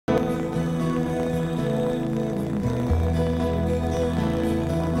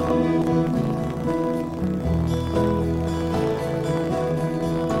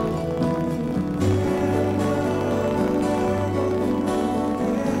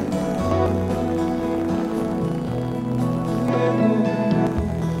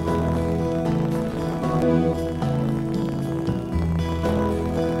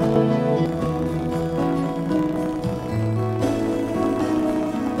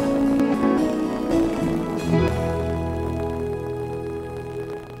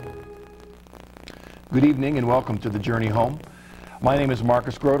Good evening and welcome to the Journey Home. My name is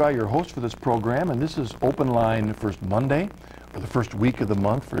Marcus Grodi, your host for this program, and this is Open Line First Monday, or the first week of the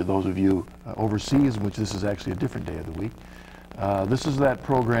month for those of you overseas, in which this is actually a different day of the week. This is that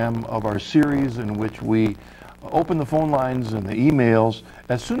program of our series in which we open the phone lines and the emails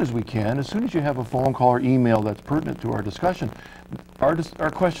as soon as we can. As soon as you have a phone call or email that's pertinent to our discussion. Our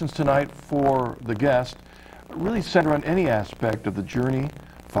questions tonight for the guest really center on any aspect of the journey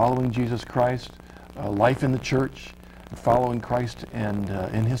following Jesus Christ, life in the church, following Christ and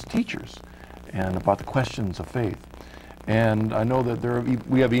his teachers, and about the questions of faith. And I know that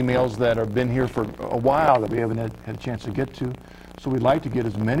we have emails that have been here for a while that we haven't had a chance to get to, so we'd like to get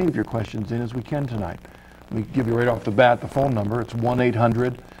as many of your questions in as we can tonight. Let me give you right off the bat the phone number. It's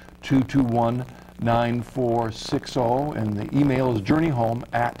 1-800-221-9460, and the email is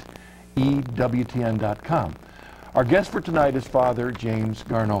journeyhome@ewtn.com. Our guest for tonight is Father James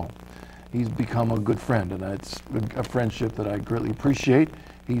Garneau. He's become a good friend, and it's a friendship that I greatly appreciate.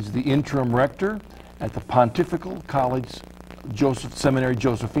 He's the Interim Rector at the Pontifical College Seminary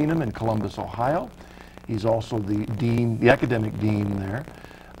Josephinum in Columbus, Ohio. He's also the dean, the academic dean there.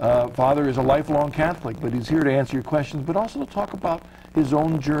 Father is a lifelong Catholic, but he's here to answer your questions, but also to talk about his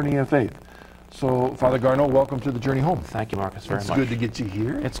own journey of faith. So, Father Garneau, welcome to the Journey Home. Thank you, Marcus, very much. It's good to get you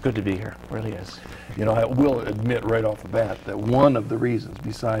here. It's good to be here, it really is. You know, I will admit right off the bat that one of the reasons,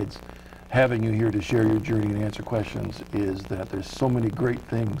 besides having you here to share your journey and answer questions, is that there's so many great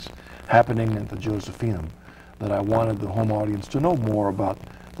things happening at the Josephinum that I wanted the home audience to know more about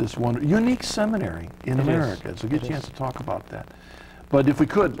this one unique seminary in America. So get a chance to talk about that. But if we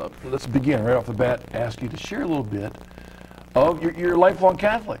could, let's begin right off the bat, ask you to share a little bit of you're a lifelong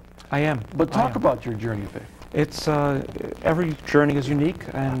Catholic. I am. But talk about your journey of faith. It's, every journey is unique,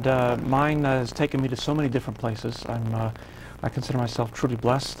 and mine has taken me to so many different places. I consider myself truly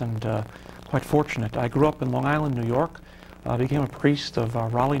blessed and quite fortunate. I grew up in Long Island, New York, became a priest of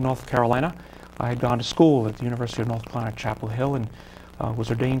Raleigh, North Carolina. I had gone to school at the University of North Carolina, Chapel Hill, and was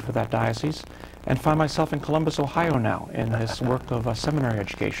ordained for that diocese, and find myself in Columbus, Ohio now in this work of seminary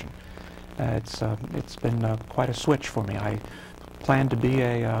education. It's been quite a switch for me. I planned to be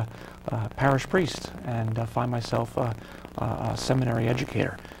a parish priest and find myself a seminary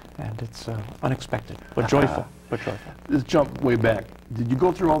educator, and it's unexpected, but joyful. Let's jump way back. Did you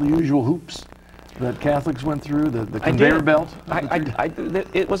go through all the usual hoops that Catholics went through, the conveyor belt?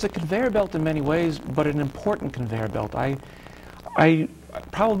 It was a conveyor belt in many ways, but an important conveyor belt. I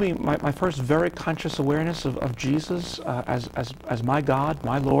probably my first very conscious awareness of Jesus as my God,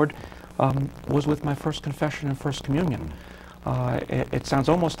 my Lord, was with my first confession and first communion. It sounds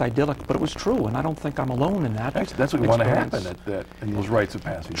almost idyllic, but it was true, and I don't think I'm alone in that. That's what we want to happen in those rites of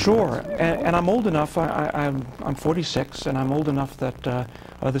passage. Sure, and I'm old enough. I'm 46, and I'm old enough that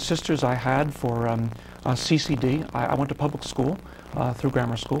the sisters I had for CCD, I went to public school through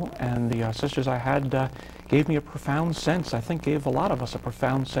grammar school, and the sisters I had gave me a profound sense. I think gave a lot of us a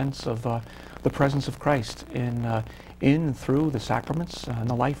profound sense of the presence of Christ in and through the sacraments and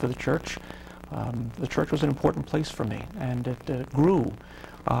the life of the church. The church was an important place for me, and it grew.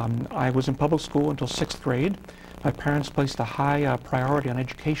 I was in public school until 6th grade. My parents placed a high priority on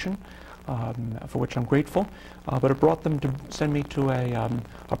education, for which I'm grateful, but it brought them to send me to a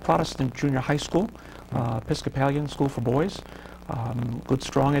Protestant junior high school, Episcopalian school for boys, good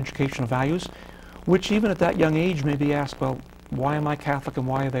strong educational values, which even at that young age made me ask, well, why am I Catholic and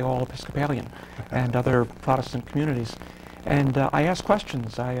why are they all Episcopalian and other Protestant communities? And I asked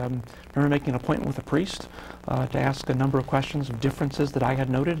questions. I remember making an appointment with a priest to ask a number of questions of differences that I had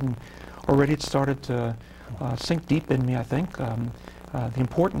noted, and already it started to sink deep in me, I think, the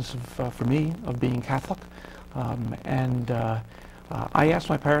importance for me of being Catholic. I asked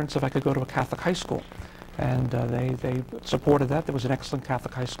my parents if I could go to a Catholic high school, and they supported that. There was an excellent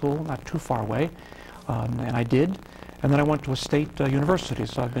Catholic high school not too far away, and I did. And then I went to a state university,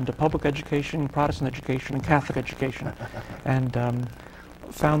 so I've been to public education, Protestant education, and Catholic education, and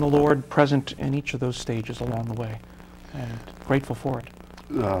found the Lord present in each of those stages along the way, and grateful for it.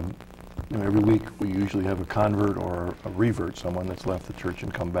 Every week we usually have a convert or a revert, someone that's left the church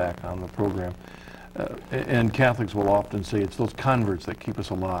and come back on the program. And Catholics will often say it's those converts that keep us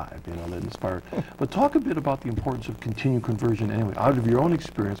alive, that inspire. But talk a bit about the importance of continued conversion anyway, out of your own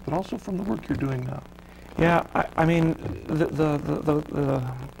experience, but also from the work you're doing now. Yeah, I mean, the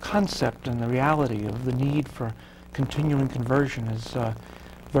concept and the reality of the need for continuing conversion is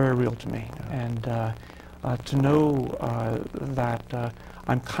very real to me. And to know that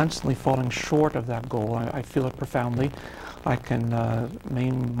I'm constantly falling short of that goal, I feel it profoundly. I can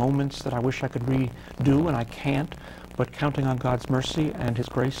name moments that I wish I could redo, and I can't, but counting on God's mercy and His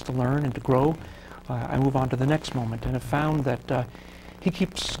grace to learn and to grow, I move on to the next moment and have found that he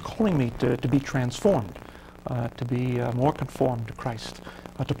keeps calling me to be transformed, to be more conformed to Christ,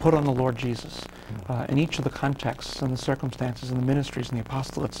 to put on the Lord Jesus in each of the contexts and the circumstances and the ministries and the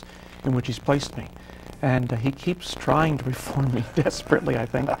apostolates in which he's placed me. And he keeps trying to reform me desperately, I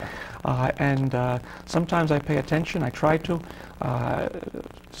think. Sometimes I pay attention. I try to.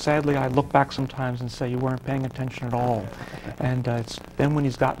 Sadly, I look back sometimes and say, you weren't paying attention at all. And it's then when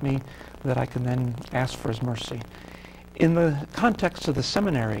he's got me that I can then ask for his mercy. In the context of the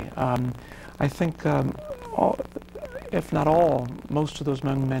seminary, I think, if not all, most of those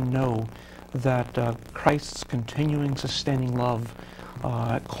young men know that Christ's continuing, sustaining love,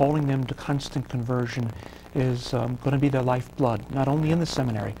 calling them to constant conversion, is going to be their lifeblood, not only in the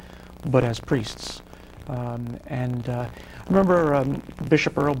seminary, but as priests. I remember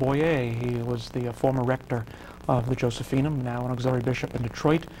Bishop Earl Boyer. He was the former rector of the Josephinum, now an auxiliary bishop in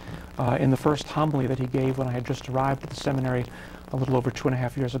Detroit. In the first homily that he gave when I had just arrived at the seminary a little over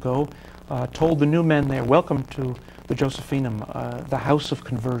 2.5 years ago, told the new men there, welcome to the Josephinum, the house of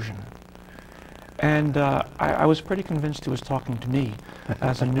conversion. And I was pretty convinced he was talking to me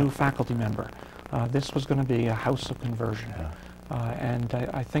as a new faculty member. This was going to be a house of conversion. And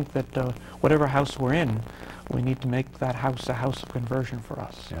I think that whatever house we're in, we need to make that house a house of conversion for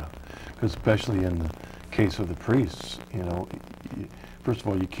us. Yeah, because especially in the case of the priests, you know, first of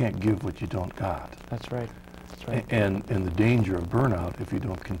all, you can't give what you don't got. That's right. That's right. And the danger of burnout if you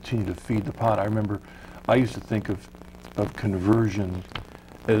don't continue to feed the pot. I remember I used to think of conversion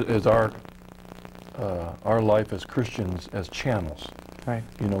as our life as Christians as channels. Right.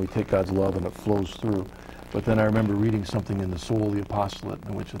 You know, we take God's love and it flows through. But then I remember reading something in the Soul of the Apostolate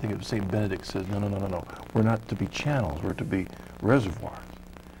in which I think it was St. Benedict says, no. We're not to be channels. We're to be reservoirs.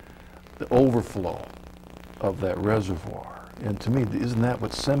 The overflow of that reservoir. And to me, isn't that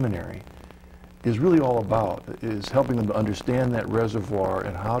what seminary is really all about, is helping them to understand that reservoir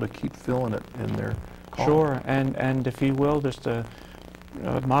and how to keep filling it in their calling. Sure, and if you will, just to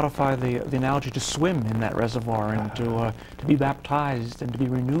modify the analogy, to swim in that reservoir and to be baptized and to be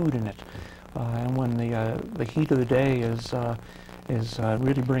renewed in it. And when the heat of the day is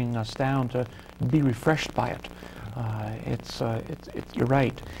really bringing us down, to be refreshed by it. You're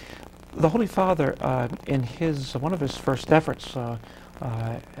right. The Holy Father, in one of his first efforts,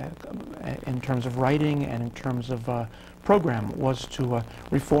 in terms of writing and in terms of program, was to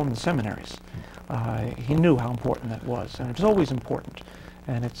reform the seminaries. He knew how important that was, and it's always important,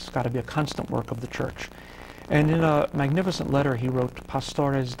 and it's got to be a constant work of the Church. And in a magnificent letter he wrote,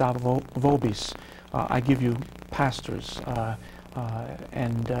 Pastores da Vobis, I give you pastors,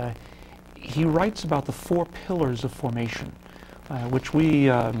 and he writes about the 4 pillars of formation, which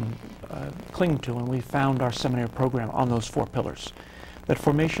we cling to, and we found our seminary program on those 4 pillars. That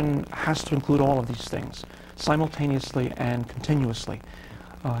formation has to include all of these things, simultaneously and continuously.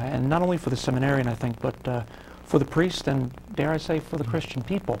 And not only for the seminarian, I think, but for the priest and, dare I say, for the Christian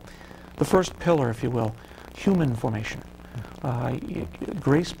people. The first pillar, if you will, human formation.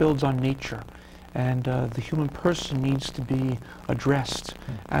 Grace builds on nature, and the human person needs to be addressed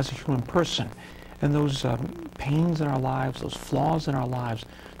as a human person. And those pains in our lives, those flaws in our lives,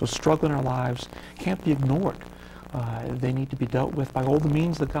 those struggles in our lives can't be ignored. They need to be dealt with by all the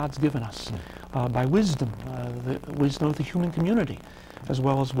means that God's given us, by wisdom, the wisdom of the human community, as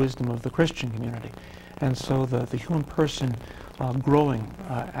well as wisdom of the Christian community. And so the human person growing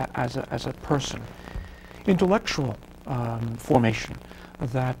as a person. Intellectual formation,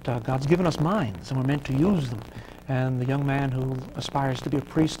 that God's given us minds and we're meant to use them. And the young man who aspires to be a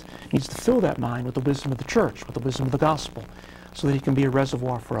priest needs to fill that mind with the wisdom of the Church, with the wisdom of the gospel, so that he can be a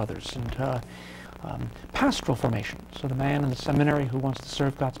reservoir for others. And pastoral formation, so the man in the seminary who wants to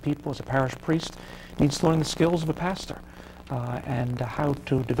serve God's people as a parish priest needs to learn the skills of a pastor, and how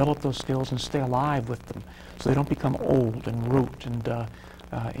to develop those skills and stay alive with them so they don't become old and rote and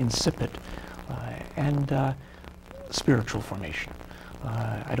insipid. And spiritual formation.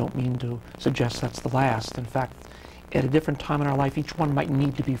 I don't mean to suggest that's the last. In fact, at a different time in our life, each one might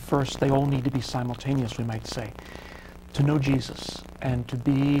need to be first. They all need to be simultaneous, we might say. To know Jesus and to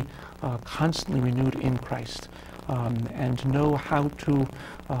be constantly renewed in Christ, and to know how to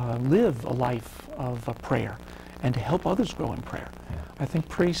live a life of prayer and to help others grow in prayer. I think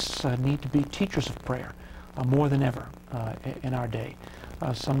priests need to be teachers of prayer more than ever in our day.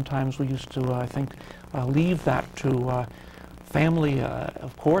 Sometimes we used to, I think, leave that to family,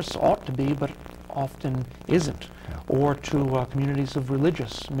 of course, ought to be, but often isn't, or to communities of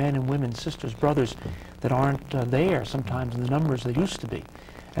religious men and women, sisters, brothers, that aren't there sometimes in the numbers they used to be.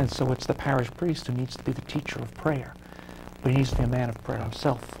 And so it's the parish priest who needs to be the teacher of prayer, but he needs to be a man of prayer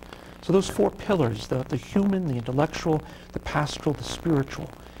himself, So those four pillars, the human, the intellectual, the pastoral, the spiritual,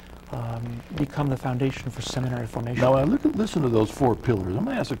 become the foundation for seminary formation. Now, listen to those four pillars. I'm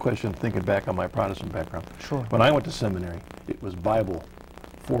going to ask a question thinking back on my Protestant background. Sure. When I went to seminary, it was Bible.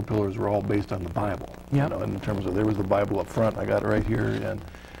 Four pillars were all based on the Bible. Yep. You know, in terms of, there was the Bible up front, I got it right here, and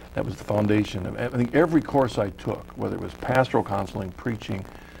that was the foundation. I think every course I took, whether it was pastoral counseling, preaching,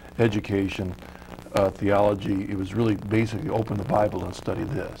 education, theology, it was really basically open the Bible and study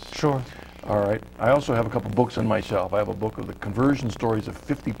this. Sure. All right. I also have a couple books on my shelf. I have a book of the conversion stories of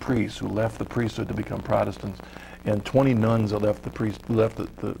 50 priests who left the priesthood to become Protestants, and 20 nuns that left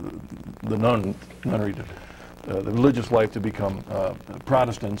the nunnery, the religious life to become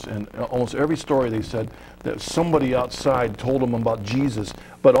Protestants. And almost every story they said that somebody outside told them about Jesus,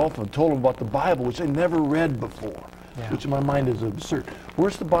 but often told them about the Bible, which they never read before, which in my mind is absurd.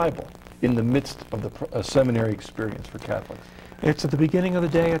 Where's the Bible in the midst of the seminary experience for Catholics? It's at the beginning of the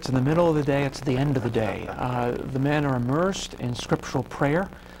day, it's in the middle of the day, it's at the end of the day. The men are immersed in scriptural prayer,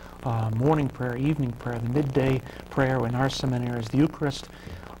 morning prayer, evening prayer, the midday prayer in our seminary is the Eucharist.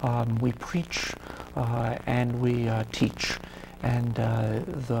 We preach and we teach. And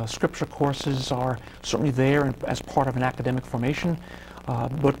the scripture courses are certainly there as part of an academic formation,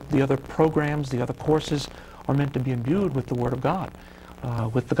 but the other programs, the other courses are meant to be imbued with the Word of God,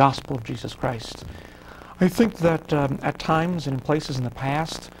 with the gospel of Jesus Christ. I think that at times and in places in the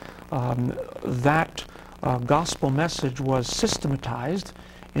past, that gospel message was systematized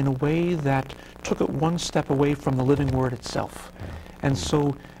in a way that took it one step away from the living Word itself. And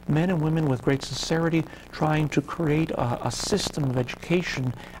so men and women with great sincerity trying to create a system of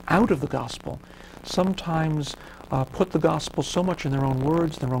education out of the gospel sometimes put the gospel so much in their own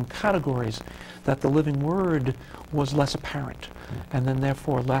words, their own categories, that the living Word was less apparent and then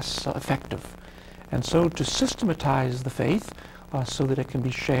therefore less effective. And so to systematize the faith so that it can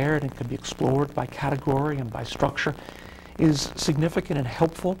be shared and can be explored by category and by structure is significant and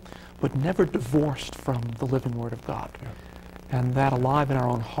helpful, but never divorced from the living Word of God. And that alive in our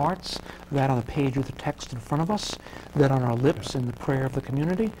own hearts, that on the page of the text in front of us, that on our lips in the prayer of the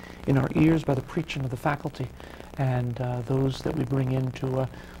community, in our ears by the preaching of the faculty, and those that we bring in to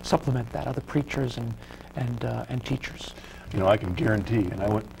supplement that, other preachers and teachers. You know, I can guarantee,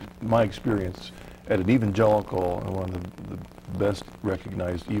 and my experience at an evangelical, one of the best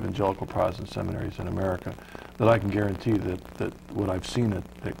recognized evangelical Protestant seminaries in America, that I can guarantee that what I've seen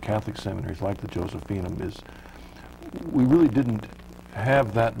at Catholic seminaries like the Josephinum is we really didn't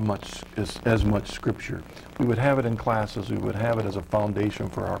have that much, as much scripture. We would have it in classes, we would have it as a foundation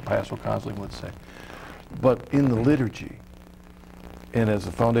for our pastoral counseling, let's say. But in the liturgy, and as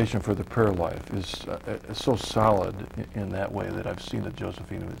a foundation for the prayer life, is so solid in that way that I've seen at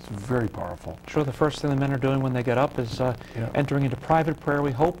Josephinum. It's very powerful. Sure, the first thing the men are doing when they get up is entering into private prayer,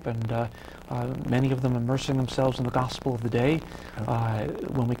 we hope, and many of them immersing themselves in the gospel of the day.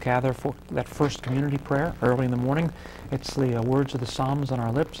 When we gather for that first community prayer early in the morning, it's the words of the Psalms on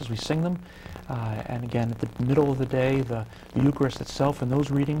our lips as we sing them. And again, at the middle of the day, the Eucharist itself and those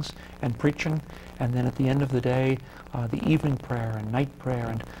readings and preaching. And then at the end of the day, the evening prayer and night prayer,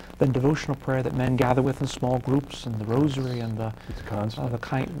 and then devotional prayer that men gather with in small groups, and the rosary and it's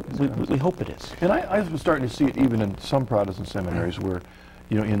constant. We hope it is. And I was starting to see it even in some Protestant seminaries where,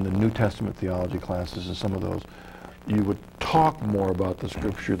 you know, in the New Testament theology classes and some of those, you would talk more about the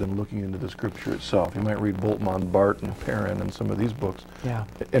Scripture than looking into the Scripture itself. You might read Bultmann, Barth, and Perrin and some of these books,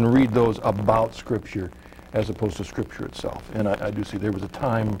 and read those about Scripture as opposed to Scripture itself. And I do see there was a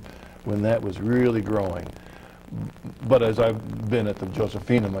time when that was really growing. But as I've been at the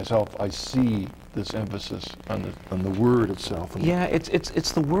Josephinum myself, I see this emphasis on the Word itself. Yeah,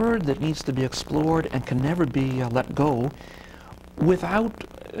 it's the Word that needs to be explored and can never be let go without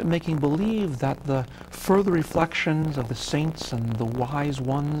making believe that the further reflections of the saints and the wise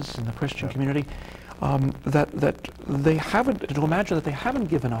ones in the Christian community, that they haven't, to imagine that they haven't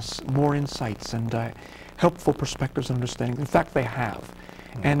given us more insights and helpful perspectives and understanding. In fact, they have.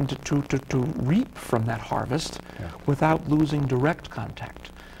 And to reap from that harvest without losing direct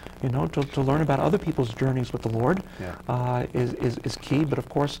contact. You know, to learn about other people's journeys with the Lord is key, but of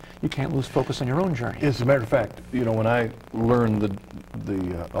course you can't lose focus on your own journey. As a matter of fact, you know, when I learned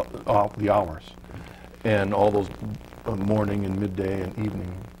the hours and all those morning and midday and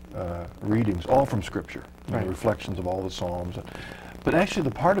evening readings, all from Scripture, you know, reflections of all the Psalms, but actually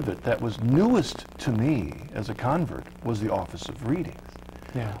the part of it that was newest to me as a convert was the office of readings.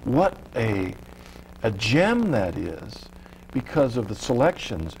 Yeah. What a gem that is, because of the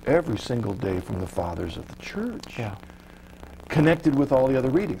selections every single day from the fathers of the church, connected with all the other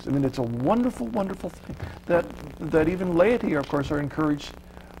readings. I mean, it's a wonderful, wonderful thing that even laity, of course, are encouraged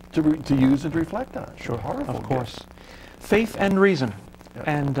to use and to reflect on. Sure, Powerful of course. gift. Faith and reason. Yeah.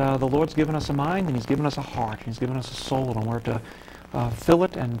 And the Lord's given us a mind, and He's given us a heart, and He's given us a soul, and we're to fill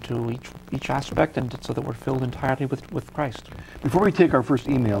it and to each aspect, and so that we're filled entirely with Christ. Before we take our first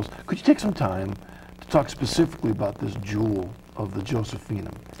emails, could you take some time to talk specifically about this jewel of the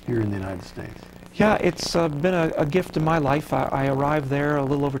Josephinum here in the United States? Yeah, it's been a gift in my life. I arrived there a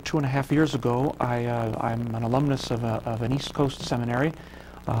little over 2.5 years ago. I'm an alumnus of an East Coast seminary.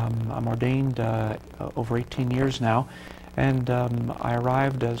 I'm ordained over 18 years now, and I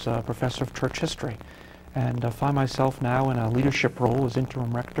arrived as a professor of church history, and find myself now in a leadership role as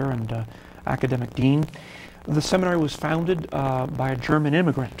interim rector and academic dean. The seminary was founded by a German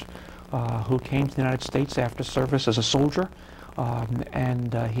immigrant who came to the United States after service as a soldier.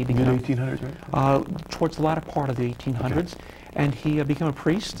 And he became Mid-1800s, right? Towards the latter part of the 1800s, okay. And he became a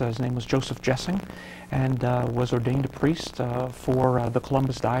priest. His name was Joseph Jessing, and was ordained a priest for the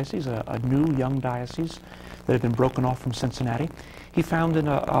Columbus Diocese, a new young diocese that had been broken off from Cincinnati. He founded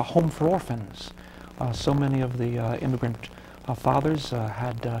a home for orphans. So many of the immigrant fathers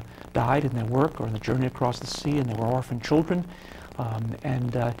had died in their work or in the journey across the sea, and they were orphan children.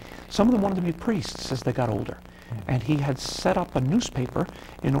 And some of them wanted to be priests as they got older. And he had set up a newspaper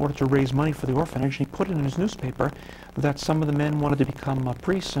in order to raise money for the orphanage. And he put it in his newspaper that some of the men wanted to become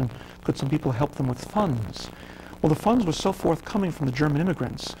priests, and could some people help them with funds. Well, the funds were so forthcoming from the German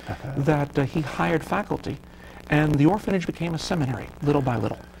immigrants that he hired faculty, and the orphanage became a seminary, little by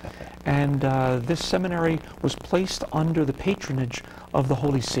little. And this seminary was placed under the patronage of the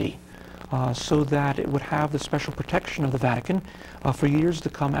Holy See, so that it would have the special protection of the Vatican for years to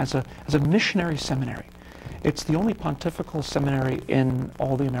come as a missionary seminary. It's the only pontifical seminary in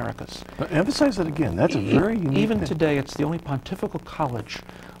all the Americas. Emphasize that again. That's a very unique Even thing. today, it's the only pontifical college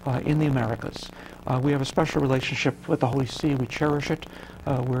in the Americas. We have a special relationship with the Holy See. We cherish it.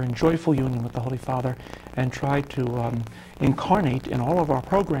 We're in joyful union with the Holy Father, and try to incarnate in all of our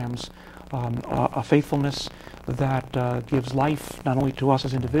programs a faithfulness that gives life not only to us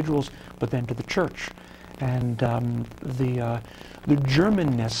as individuals, but then to the Church. And the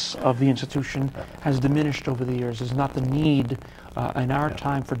Germanness of the institution has diminished over the years. There's not the need in our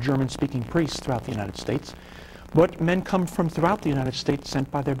time for German-speaking priests throughout the United States. But men come from throughout the United States,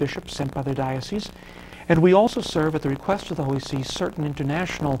 sent by their bishops, sent by their dioceses. And we also serve, at the request of the Holy See, certain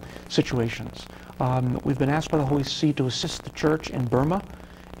international situations. We've been asked by the Holy See to assist the Church in Burma,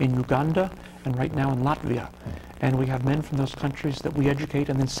 in Uganda, and right now in Latvia. And we have men from those countries that we educate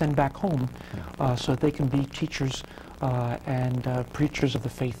and then send back home so that they can be teachers and preachers of the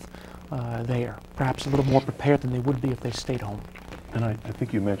faith there, perhaps a little more prepared than they would be if they stayed home. And I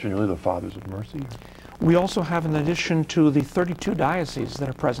think you mentioned earlier the Fathers of Mercy. We also have, in addition to the 32 dioceses that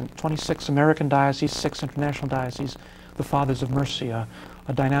are present, 26 American dioceses, 6 international dioceses, the Fathers of Mercy, a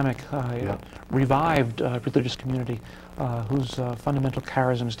dynamic, revived religious community whose fundamental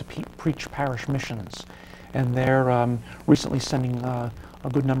charism is to preach parish missions. And they're recently sending a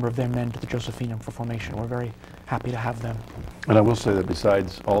good number of their men to the Josephinum for formation. We're very happy to have them. And I will say that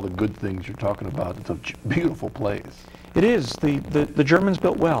besides all the good things you're talking about, it's a beautiful place. It is. The Germans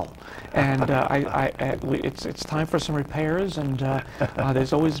built well, and it's time for some repairs, and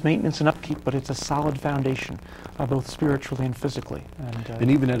there's always maintenance and upkeep, but it's a solid foundation, both spiritually and physically.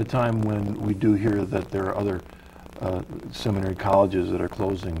 And even at a time when we do hear that there are other seminary colleges that are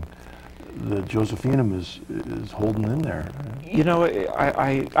closing, the Josephinum is holding in there. You know,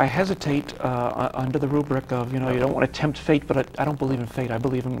 I hesitate under the rubric of, you don't want to tempt fate, but I don't believe in fate. I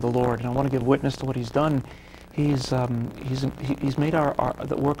believe in the Lord, and I want to give witness to what He's done. He's made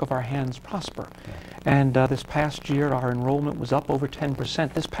the work of our hands prosper. And this past year, our enrollment was up over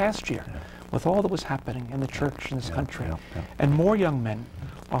 10% this past year, with all that was happening in the church in this country. And more young men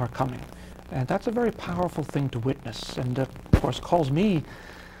are coming. And that's a very powerful thing to witness, and of course calls me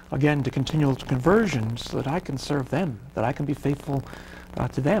again to continual conversion so that I can serve them, that I can be faithful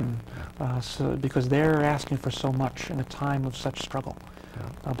to them, because they're asking for so much in a time of such struggle.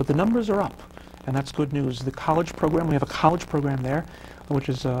 But the numbers are up, and that's good news. The college program, we have a college program there, which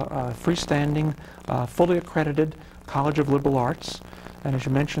is a freestanding, fully accredited College of Liberal Arts. And as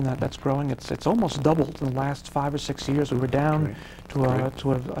you mentioned, that's growing. It's almost doubled in the last 5 or 6 years. We were down to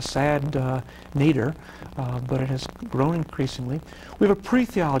a sad nadir, but it has grown increasingly. We have a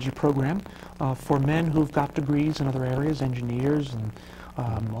pre-theology program for men who've got degrees in other areas, engineers and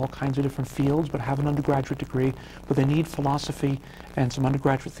all kinds of different fields, but have an undergraduate degree, but they need philosophy and some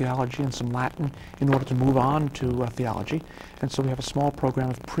undergraduate theology and some Latin in order to move on to theology. And so we have a small program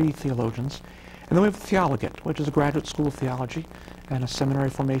of pre-theologians. And then we have the Theologate, which is a graduate school of theology and a seminary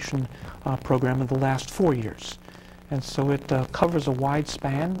formation program in the last 4 years. And so it covers a wide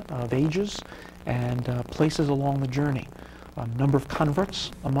span of ages and places along the journey. A number of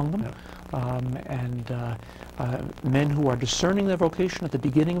converts among them, men who are discerning their vocation at the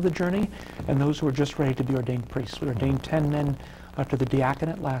beginning of the journey, and those who are just ready to be ordained priests. We ordained 10 men to the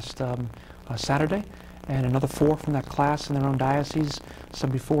diaconate last Saturday, and another 4 from that class in their own diocese, some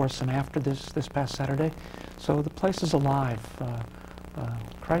before, some after this past Saturday. So the place is alive.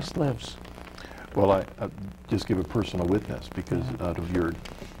 Christ lives. Well, I just give a personal witness, because out of your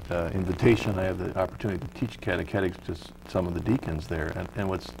invitation, I have the opportunity to teach catechetics to some of the deacons there, and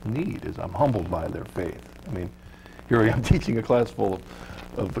what's neat is I'm humbled by their faith. I mean, here I am teaching a class full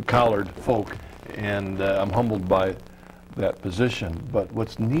of the collared folk, and I'm humbled by that position. But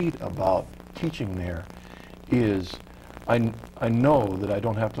what's neat about teaching there is I know that I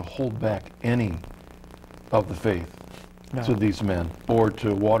don't have to hold back any of the faith to these men, or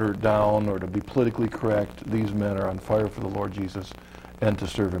to water it down, or to be politically correct. These men are on fire for the Lord Jesus, and to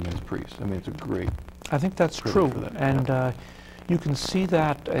serve him as priests. I mean, it's a great. I think that's true, and you can see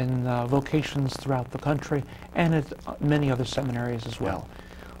that in vocations throughout the country, and at many other seminaries as well.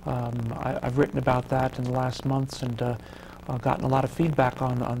 I've written about that in the last months, and gotten a lot of feedback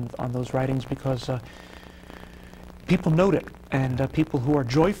on those writings, because people note it, and people who are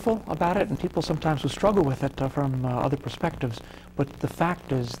joyful about it, and people sometimes who struggle with it from other perspectives. But the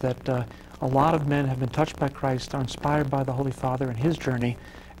fact is that a lot of men have been touched by Christ, are inspired by the Holy Father in his journey,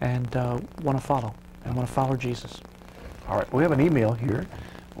 and want to follow, and want to follow Jesus. All right, we have an email here.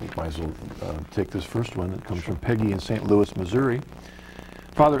 We might as well take this first one. It comes from Peggy in St. Louis, Missouri.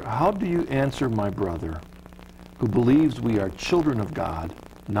 Father, how do you answer my brother who believes we are children of God,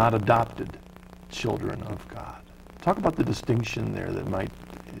 not adopted children of God? Talk about the distinction there that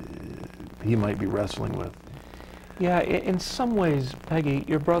he might be wrestling with. Yeah, in some ways, Peggy,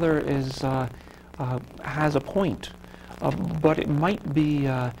 your brother has a point, but it might be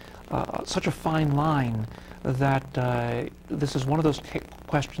such a fine line that this is one of those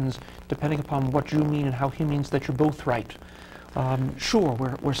questions, depending upon what you mean and how he means, that you're both right. Sure,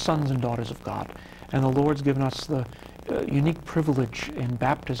 we're sons and daughters of God, and the Lord's given us the unique privilege in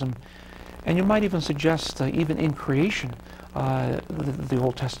baptism. And you might even suggest, even in creation, the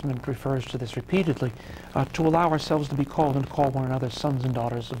Old Testament refers to this repeatedly, to allow ourselves to be called and call one another sons and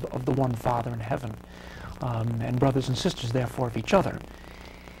daughters of the one Father in heaven, and brothers and sisters, therefore, of each other.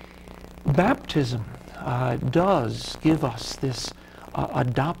 Baptism does give us this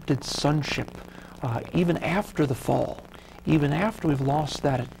adopted sonship, even after the fall, even after we've lost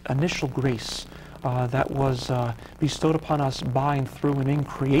that initial grace that was bestowed upon us by and through and in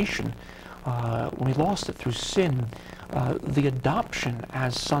creation. When we lost it through sin, the adoption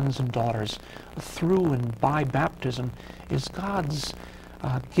as sons and daughters through and by baptism is God's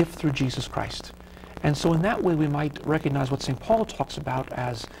gift through Jesus Christ. And so in that way we might recognize what St. Paul talks about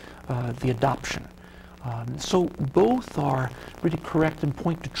as the adoption. So both are really correct and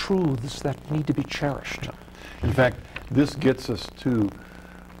point to truths that need to be cherished. In fact, this gets us to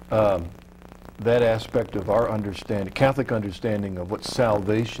that aspect of our understanding, Catholic understanding of what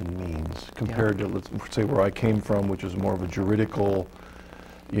salvation means, compared to, let's say, where I came from, which is more of a juridical,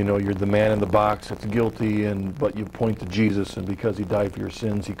 you know, you're the man in the box that's guilty, but you point to Jesus, and because he died for your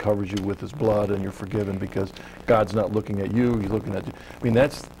sins, he covers you with his blood, and you're forgiven because God's not looking at you, he's looking at you. I mean,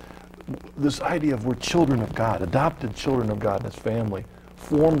 that's this idea of we're children of God, adopted children of God and his family,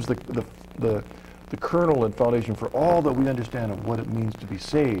 forms the kernel and foundation for all that we understand of what it means to be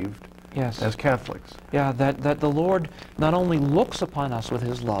saved. Yes. As Catholics. Yeah, that the Lord not only looks upon us with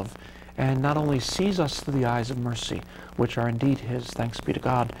his love, and not only sees us through the eyes of mercy, which are indeed his, thanks be to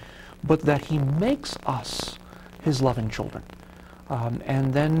God, but that he makes us his loving children,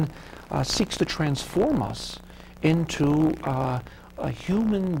 and then seeks to transform us into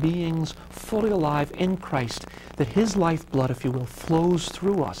human beings fully alive in Christ, that his lifeblood, if you will, flows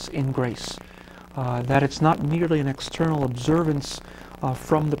through us in grace, that it's not merely an external observance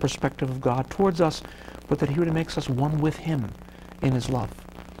from the perspective of God towards us, but that he really makes us one with him in his love.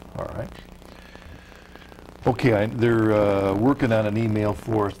 All right. Okay, they're working on an email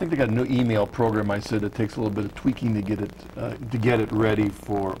for us. I think they got a new email program. I said it takes a little bit of tweaking to get it ready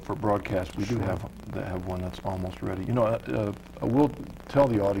for broadcast. We do have one that's almost ready. You know, I will tell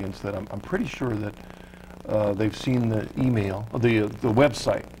the audience that I'm pretty sure that they've seen the email, the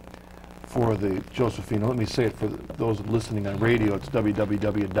website for the Josephinum. Let me say it for those listening on radio. It's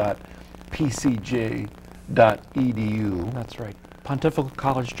www.pcj.edu. That's right. Pontifical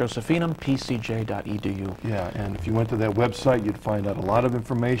College Josephinum, pcj.edu. Yeah, and if you went to that website, you'd find out a lot of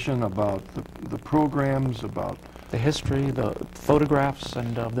information about the programs, about the history, the photographs,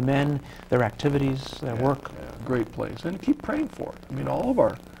 and of the men, their activities, their work. Yeah, great place. And keep praying for it. I mean, all of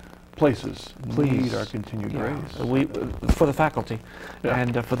our places need our continued grace. For the faculty,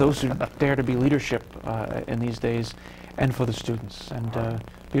 and for those who dare to be leadership in these days, and for the students. And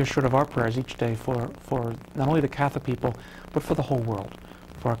be assured of our prayers each day for not only the Catholic people, but for the whole world,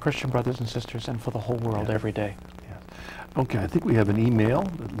 for our Christian brothers and sisters, and for the whole world every day. Okay, I think we have an email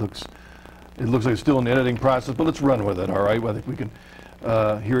that looks like it's still in the editing process, but let's run with it, all right? Well, I think we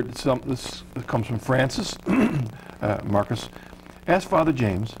can hear it. This comes from Francis. Marcus, ask Father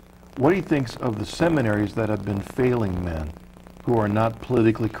James what he thinks of the seminaries that have been failing men who are not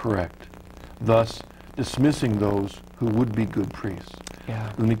politically correct, thus dismissing those who would be good priests.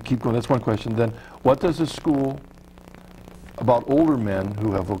 Yeah. Let me keep going. That's one question. Then, what does the school about older men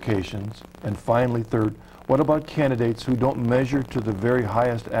who have vocations? And finally, third, what about candidates who don't measure to the very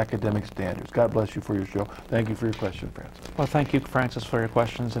highest academic standards? God bless you for your show. Thank you for your question, Francis. Well, thank you, Francis, for your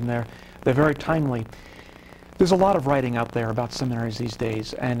questions, and they're very timely. There's a lot of writing out there about seminaries these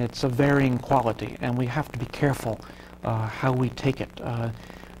days, and it's of varying quality, and we have to be careful how we take it.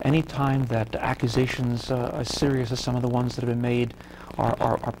 Any time that accusations as serious as some of the ones that have been made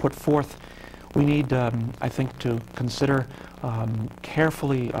are put forth, we need, I think, to consider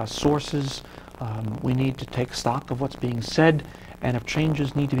carefully sources. We need to take stock of what's being said, and if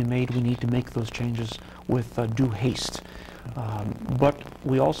changes need to be made, we need to make those changes with due haste. But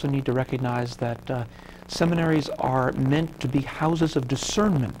we also need to recognize that seminaries are meant to be houses of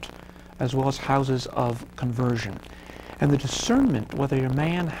discernment as well as houses of conversion. And the discernment, whether a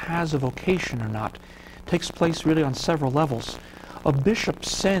man has a vocation or not, takes place really on several levels. A bishop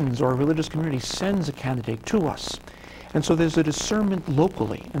sends, or a religious community sends a candidate to us. And so there's a discernment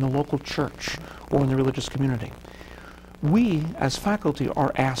locally in the local church or in the religious community. We, as faculty,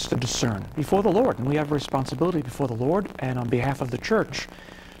 are asked to discern before the Lord, and we have a responsibility before the Lord and on behalf of the church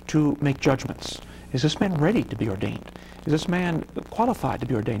to make judgments. Is this man ready to be ordained? Is this man qualified to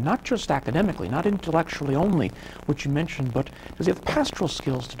be ordained? Not just academically, not intellectually only, which you mentioned, but does he have the pastoral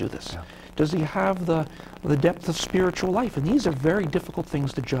skills to do this? Yeah. Does he have the depth of spiritual life? And these are very difficult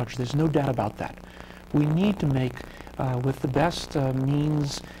things to judge. There's no doubt about that. We need to make, with the best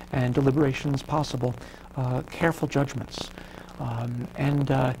means and deliberations possible, careful judgments.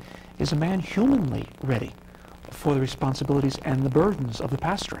 Is a man humanly ready for the responsibilities and the burdens of the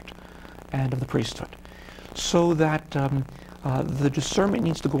pastorate and of the priesthood? So that the discernment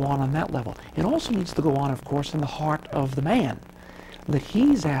needs to go on that level. It also needs to go on, of course, in the heart of the man, that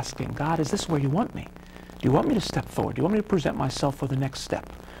he's asking, God, is this where you want me? Do you want me to step forward? Do you want me to present myself for the next step,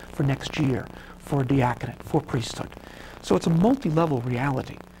 for next year, for diaconate, for priesthood? So it's a multi-level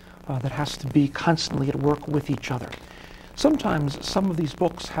reality that has to be constantly at work with each other. Sometimes some of these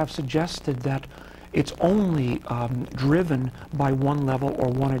books have suggested that it's only driven by one level or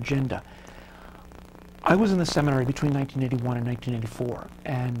one agenda. I was in the seminary between 1981 and 1984,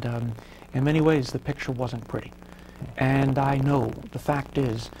 and in many ways the picture wasn't pretty. And I know the fact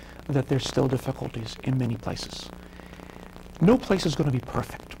is that there's still difficulties in many places. No place is going to be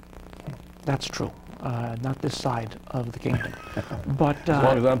perfect. That's true. Not this side of the kingdom. But as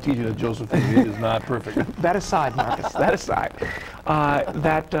long as I'm teaching at Josephinum, it is not perfect. That aside, Marcus, that aside,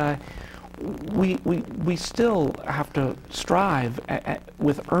 we still have to strive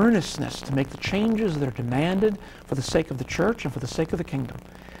with earnestness to make the changes that are demanded for the sake of the church and for the sake of the kingdom,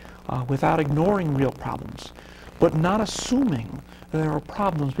 without ignoring real problems, but not assuming that there are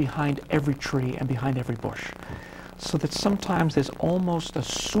problems behind every tree and behind every bush. So that sometimes there's almost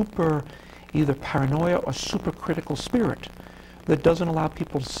a either paranoia or supercritical spirit that doesn't allow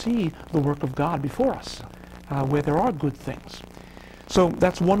people to see the work of God before us, where there are good things. So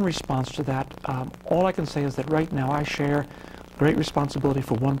that's one response to that. All I can say is that right now I share great responsibility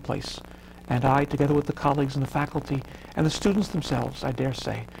for one place, and I, together with the colleagues and the faculty and the students themselves, I dare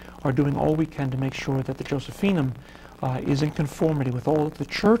say, are doing all we can to make sure that the Josephinum is in conformity with all that the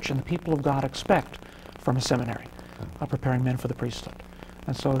church and the people of God expect from a seminary, preparing men for the priesthood.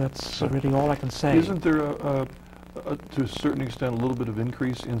 And so that's really all I can say. Isn't there, to a certain extent, a little bit of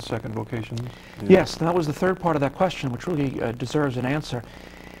increase in second vocations? Yes, and that was the third part of that question, which really deserves an answer.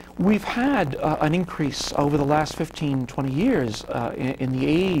 We've had an increase over the last 15, 20 years in the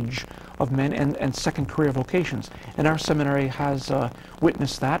age of men and second career vocations. And our seminary has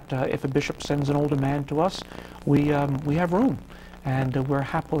witnessed that. If a bishop sends an older man to us, we have room, and we're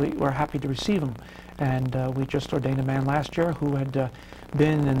happy to receive him. And we just ordained a man last year who had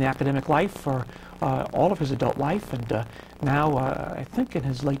been in the academic life for all of his adult life, and now, I think in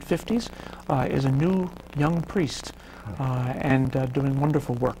his late 50s, is a new young priest and doing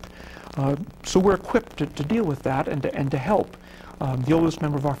wonderful work. So we're equipped to deal with that and to help. The oldest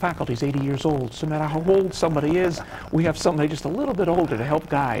member of our faculty is 80 years old. So no matter how old somebody is, we have somebody just a little bit older to help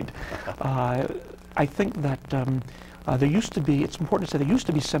guide. I think that there used to be, it's important to say, there used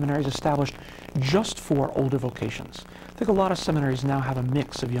to be seminaries established just for older vocations. I think a lot of seminaries now have a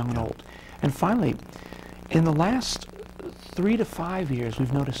mix of young and old. And finally, in the last 3 to 5 years,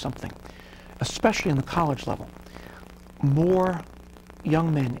 we've noticed something, especially in the college level. More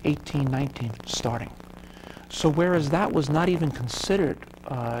young men, 18, 19, starting. So whereas that was not even considered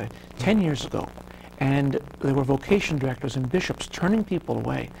 10 years ago, and there were vocation directors and bishops turning people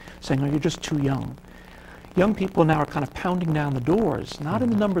away, saying, oh, you're just too young. Young people now are kind of pounding down the doors, not in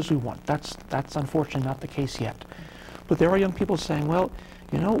the numbers we want. That's unfortunately not the case yet. But there are young people saying, well,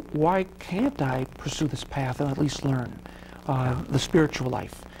 you know, why can't I pursue this path and at least learn the spiritual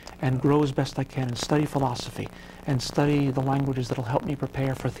life and grow as best I can and study philosophy and study the languages that'll help me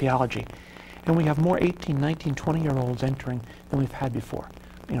prepare for theology. And we have more 18, 19, 20-year-olds entering than we've had before.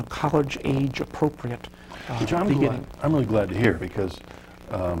 You know, college age appropriate Which I'm really glad to hear, because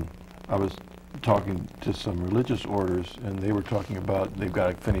I was talking to some religious orders, and they were talking about they've got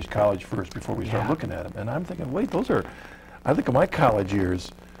to finish college first before we start looking at them. And I'm thinking, wait, I think of my college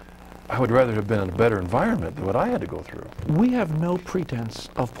years, I would rather have been in a better environment than what I had to go through. We have no pretense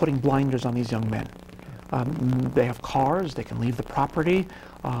of putting blinders on these young men. They have cars, they can leave the property,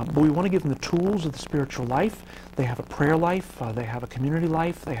 but we want to give them the tools of the spiritual life. They have a prayer life, they have a community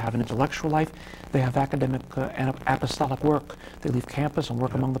life, they have an intellectual life, they have academic and apostolic work. They leave campus and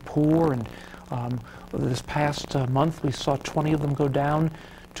work among the poor, and this past month we saw 20 of them go down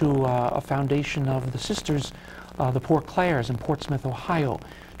to a foundation of the sisters, the Poor Clares in Portsmouth, Ohio,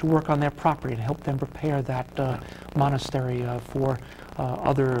 to work on their property and help them prepare that monastery for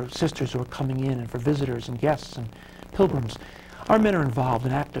other sisters who are coming in, and for visitors and guests and pilgrims. Our men are involved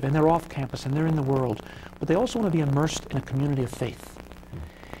and active, and they're off campus and they're in the world, but they also want to be immersed in a community of faith.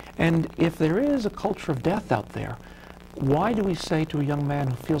 And if there is a culture of death out there, why do we say to a young man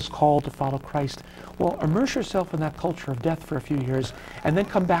who feels called to follow Christ, well, immerse yourself in that culture of death for a few years and then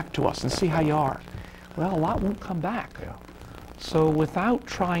come back to us and see how you are? Well, a lot won't come back. So without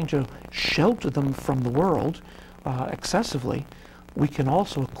trying to shelter them from the world excessively, we can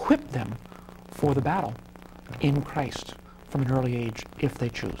also equip them for the battle in Christ from an early age, if they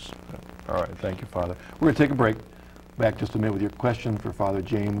choose. All right, thank you, Father. We're going to take a break. Back just a minute with your question for Father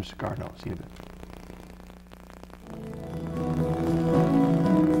James Garneau. See you then.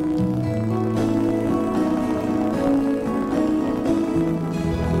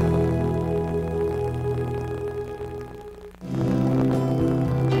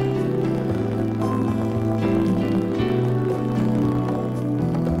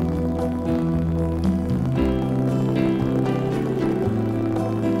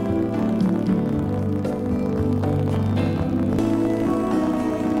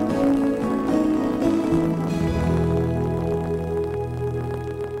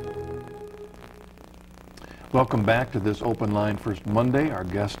 Welcome back to this Open Line First Monday. Our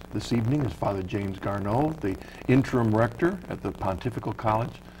guest this evening is Father James Garneau, the Interim Rector at the Pontifical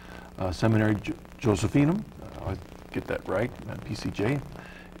College Josephinum. I get that right, PCJ.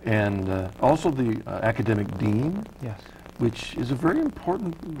 And also the Academic Dean, which is a very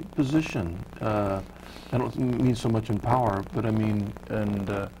important position. I don't mean so much in power, but I mean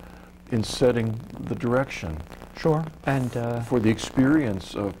in setting the direction. Sure, and for the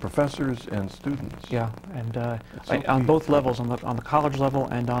experience of professors and students. Yeah, and on both levels, on the college level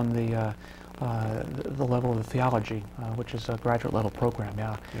and on the level of the theology, which is a graduate level program.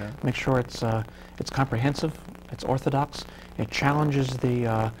 Make sure it's comprehensive, it's orthodox, it challenges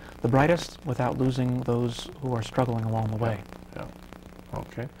the brightest without losing those who are struggling along the way.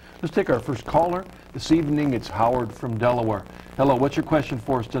 Okay, let's take our first caller this evening. It's Howard from Delaware. Hello, what's your question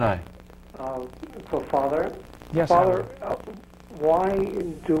for us tonight? For Father. Yes, Father, why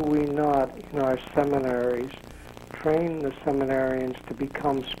do we not, in our seminaries, train the seminarians to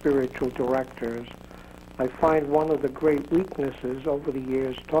become spiritual directors? I find one of the great weaknesses over the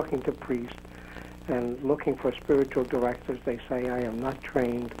years, talking to priests and looking for spiritual directors, they say, I am not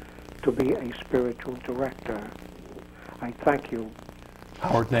trained to be a spiritual director. I thank you.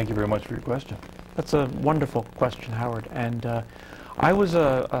 Howard, thank you very much for your question. That's a wonderful question, Howard. And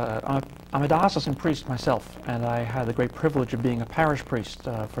I'm a diocesan priest myself, and I had the great privilege of being a parish priest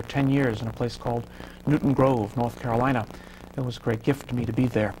for 10 years in a place called Newton Grove, North Carolina. It was a great gift to me to be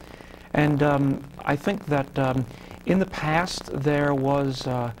there. And I think that in the past there was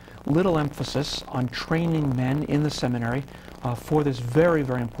little emphasis on training men in the seminary for this very,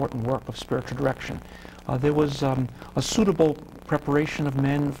 very important work of spiritual direction. There was a suitable preparation of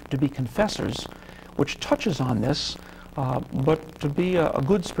men to be confessors, which touches on this, but to be a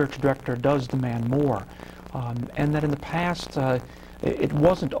good spiritual director does demand more. And that in the past, it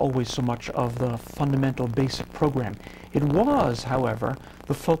wasn't always so much of the fundamental basic program. It was, however,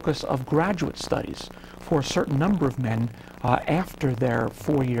 the focus of graduate studies for a certain number of men after their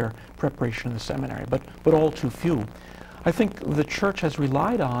 4-year preparation in the seminary, but all too few. I think the Church has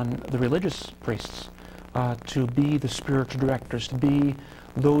relied on the religious priests to be the spiritual directors, to be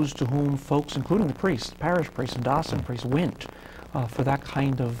those to whom folks, including the priests, parish priests and diocesan priests, went for that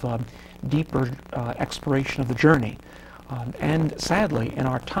kind of deeper exploration of the journey. And sadly, in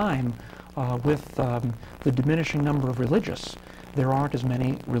our time, with the diminishing number of religious, there aren't as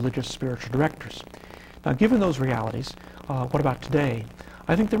many religious spiritual directors. Now, given those realities, what about today?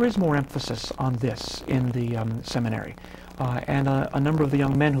 I think there is more emphasis on this in the seminary. And a number of the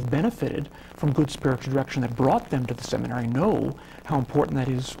young men who've benefited from good spiritual direction that brought them to the seminary know how important that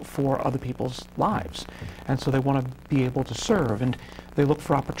is for other people's lives. And so they want to be able to serve, and they look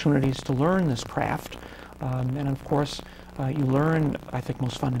for opportunities to learn this craft. And of course, you learn, I think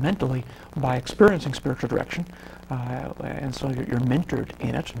most fundamentally, by experiencing spiritual direction, and so you're mentored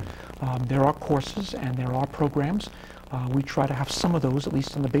in it. There are courses and there are programs. We try to have some of those, at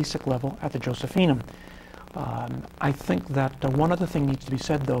least on the basic level, at the Josephinum. I think that one other thing needs to be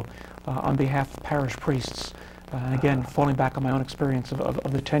said, though, on behalf of parish priests, and again, falling back on my own experience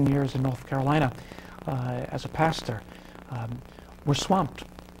of the 10 years in North Carolina as a pastor, we're swamped,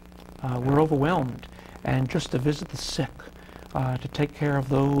 we're overwhelmed, and just to visit the sick, to take care of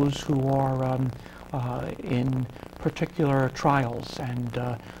those who are in particular trials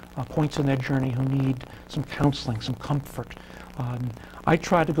and points in their journey who need some counseling, some comfort. I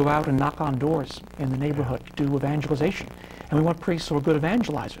try to go out and knock on doors in the neighborhood, do evangelization, and we want priests who are good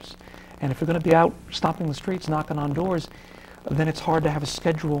evangelizers. And if you're going to be out stomping the streets, knocking on doors, then it's hard to have a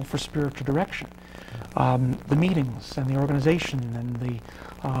schedule for spiritual direction. The meetings and the organization and the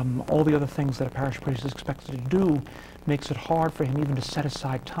all the other things that a parish priest is expected to do makes it hard for him even to set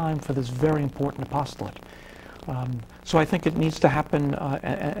aside time for this very important apostolate. So I think it needs to happen,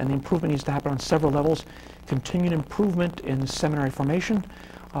 and the improvement needs to happen on several levels. Continued improvement in seminary formation,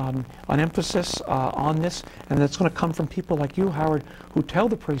 an emphasis on this, and that's going to come from people like you, Howard, who tell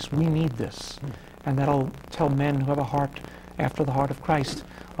the priests, we need this. And that'll tell men who have a heart after the heart of Christ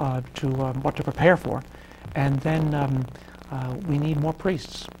to what to prepare for. And then we need more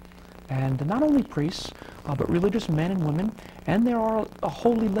priests. And not only priests, but religious men and women, and there are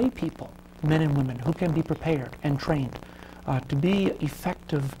holy lay people, men and women, who can be prepared and trained to be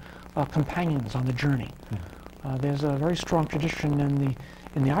effective companions on the journey. There's a very strong tradition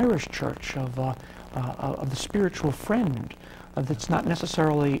in the Irish Church of the spiritual friend that's not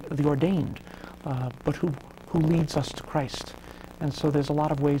necessarily the ordained, but who leads us to Christ. And so there's a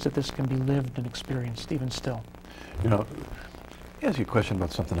lot of ways that this can be lived and experienced even still. You know, let me ask you a question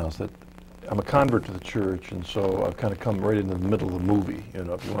about something else. That I'm a convert to the church, and so I've kind of come right into the middle of the movie, you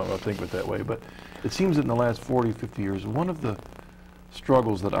know, if you want to think of it that way. But it seems that in the last 40, 50 years, one of the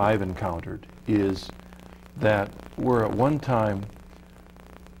struggles that I've encountered is that where at one time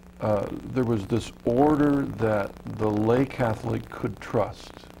there was this order that the lay Catholic could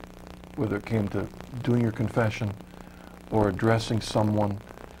trust, whether it came to doing your confession or addressing someone,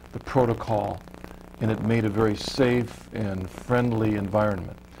 the protocol, and it made a very safe and friendly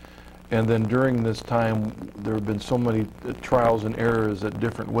environment. And then during this time, there have been so many trials and errors at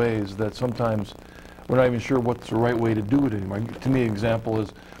different ways that sometimes we're not even sure what's the right way to do it anymore. To me, an example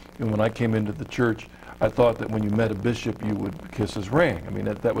is, you know, when I came into the church, I thought that when you met a bishop, you would kiss his ring. I mean,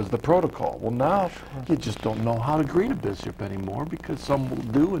 that was the protocol. Well, now you just don't know how to greet a bishop anymore because some will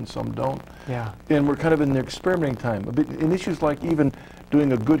do and some don't. Yeah. And we're kind of in the experimenting time. But in issues like even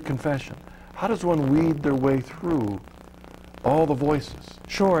doing a good confession, how does one weed their way through all the voices?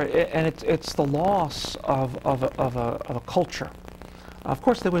 Sure, and it's the loss of a culture. Of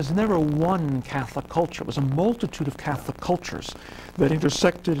course, there was never one Catholic culture. It was a multitude of Catholic cultures that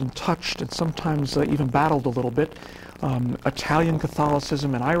intersected and touched and sometimes even battled a little bit. Italian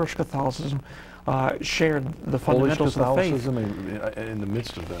Catholicism and Irish Catholicism shared the fundamentals of the faith. In the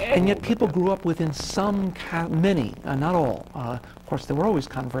midst of that. And yet people grew up within some, many, not all. Of course, there were always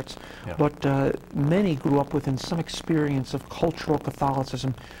converts, yeah. but many grew up within some experience of cultural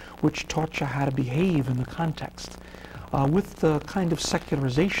Catholicism, which taught you how to behave in the context. With the kind of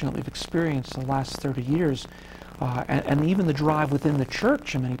secularization that we've experienced in the last 30 years, and even the drive within the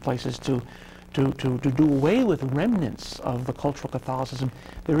church in many places to do away with remnants of the cultural Catholicism,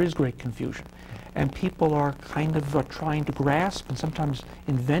 there is great confusion. And people are kind of trying to grasp and sometimes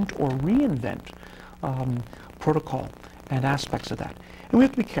invent or reinvent protocol and aspects of that. And we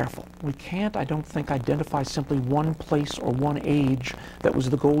have to be careful. We can't, I don't think, identify simply one place or one age that was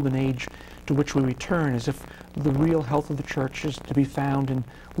the golden age to which we return, as if the real health of the church is to be found in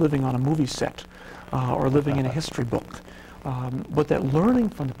living on a movie set or living in a history book. But that learning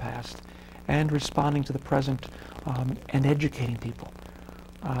from the past and responding to the present and educating people.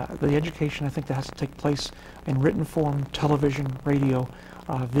 The education, I think, that has to take place in written form, television, radio,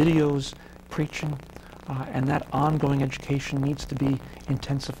 videos, preaching, and that ongoing education needs to be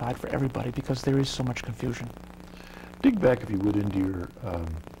intensified for everybody because there is so much confusion. Dig back, if you would, into your...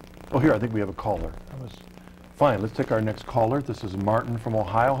 oh, here, I think we have a caller. Fine, let's take our next caller. This is Martin from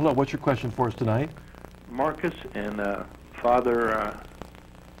Ohio. Hello, what's your question for us tonight? Marcus and Father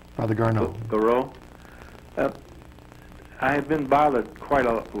Garneau. Garneau. I have been bothered quite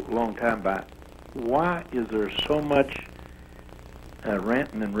a long time by why is there so much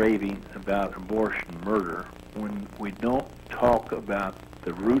ranting and raving about abortion and murder when we don't talk about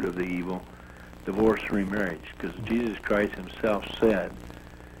the root of the evil, divorce and remarriage? Because Jesus Christ himself said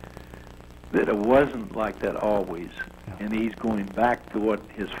that it wasn't like that always, and he's going back to what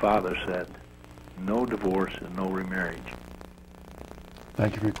his Father said: no divorce and no remarriage.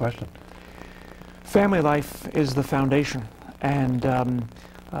 Thank you for your question. Family life is the foundation, and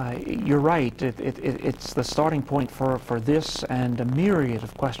you're right. It's the starting point for this and a myriad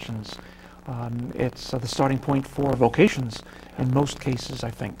of questions. It's the starting point for vocations in most cases,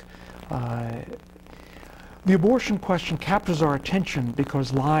 I think. The abortion question captures our attention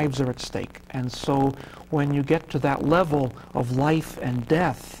because lives are at stake, and so when you get to that level of life and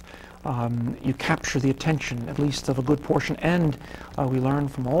death, you capture the attention, at least of a good portion, and we learn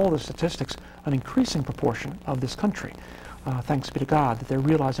from all the statistics, an increasing proportion of this country. Thanks be to God that they're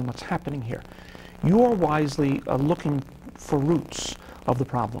realizing what's happening here. You are wisely looking for roots of the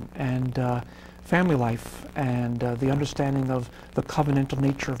problem, and family life and the understanding of the covenantal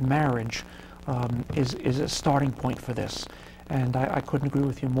nature of marriage is a starting point for this. And I couldn't agree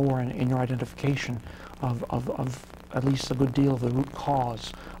with you more in your identification of at least a good deal of the root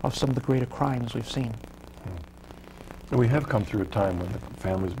cause of some of the greater crimes we've seen. And we have come through a time when the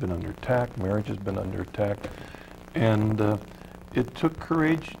family's been under attack, marriage has been under attack, and it took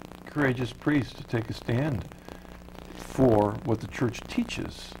courageous priests to take a stand for what the church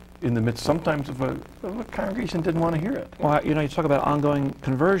teaches in the midst sometimes of a congregation didn't want to hear it. Well, you know, you talk about ongoing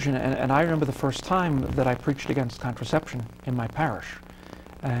conversion, and I remember the first time that I preached against contraception in my parish,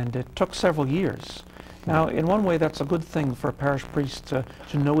 and it took several years. Now, in one way, that's a good thing for a parish priest to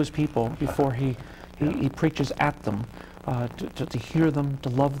know his people before he preaches at them, to hear them, to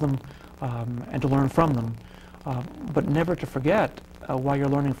love them, and to learn from them, but never to forget, while you're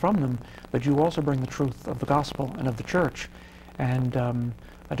learning from them, that you also bring the truth of the gospel and of the church, and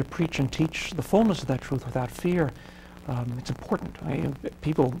to preach and teach the fullness of that truth without fear. It's important.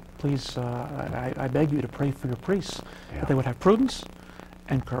 People, please, I beg you to pray for your priests, that they would have prudence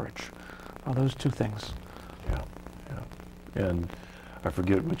and courage. Those two things. Yeah. And I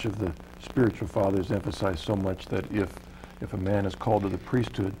forget which of the spiritual fathers emphasized so much that if a man is called to the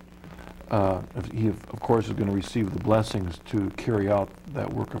priesthood, he of course is going to receive the blessings to carry out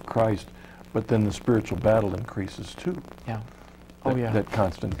that work of Christ, but then the spiritual battle increases too. Yeah. That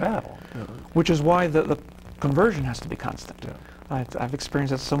constant battle. Which is why the conversion has to be constant. Yeah. I've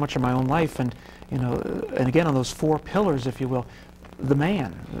experienced that so much in my own life, and and again on those four pillars, if you will, the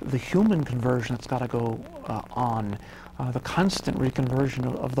man, the human conversion that's got to go on, the constant reconversion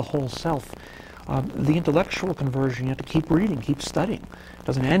of the whole self, the intellectual conversion. You have to keep reading, keep studying. It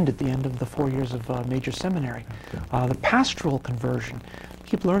doesn't end at the end of the 4 years of major seminary. The pastoral conversion.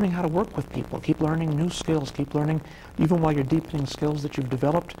 Keep learning how to work with people, keep learning new skills, keep learning, even while you're deepening skills that you've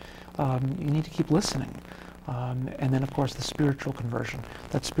developed, you need to keep listening. And then, of course, the spiritual conversion,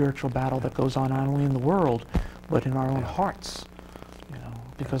 that spiritual battle that goes on not only in the world, but in our own hearts.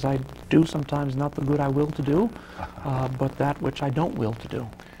 Because I do sometimes not the good I will to do, but that which I don't will to do.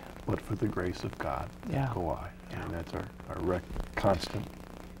 But for the grace of God, go I. Yeah. And that's our constant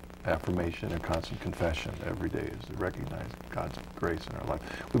affirmation and constant confession every day, is to recognize God's grace in our life.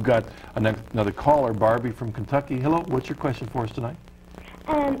 We've got another caller, Barbie from Kentucky. Hello, what's your question for us tonight?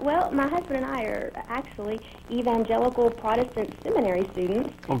 Well, my husband and I are actually evangelical Protestant seminary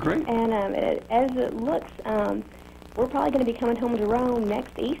students. Oh, great. And as it looks, we're probably going to be coming home to Rome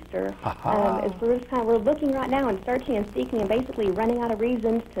next Easter. As we're looking right now and searching and seeking and basically running out of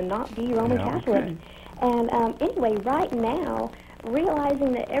reasons to not be Roman Catholic. Okay. And anyway, right now,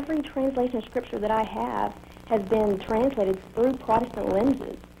 realizing that every translation of Scripture that I have has been translated through Protestant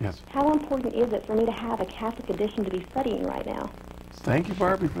lenses. Yes. How important is it for me to have a Catholic edition to be studying right now? Thank you,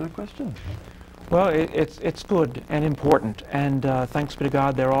 Barbie, for the question. Well, it's good and important, and thanks be to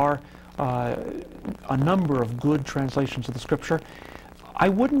God, there are a number of good translations of the Scripture. I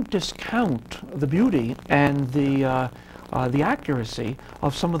wouldn't discount the beauty and the accuracy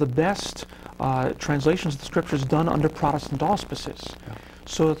of some of the best translations of the Scriptures done under Protestant auspices. Yeah.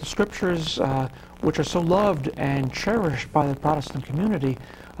 So that the Scriptures, which are so loved and cherished by the Protestant community,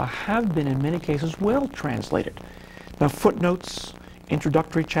 have been in many cases well translated. Now, footnotes,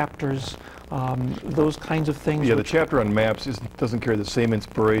 introductory chapters, those kinds of things. Yeah, the chapter on maps doesn't carry the same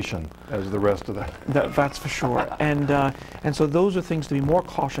inspiration as the rest of that. That's for sure. And so those are things to be more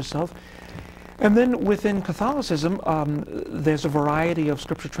cautious of. And then within Catholicism, there's a variety of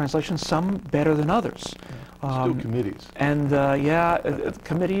Scripture translations, some better than others. Still committees. And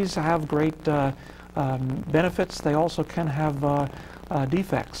committees have great benefits. They also can have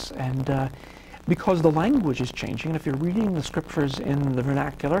defects. And because the language is changing, and if you're reading the Scriptures in the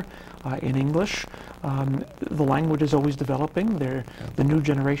vernacular, in English, the language is always developing. The new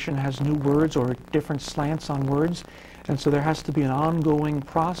generation has new words or different slants on words. And so there has to be an ongoing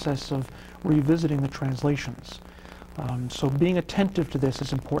process of revisiting the translations. So being attentive to this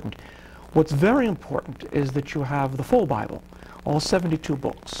is important. What's very important is that you have the full Bible, all 72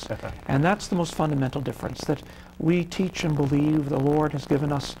 books. And that's the most fundamental difference, that we teach and believe the Lord has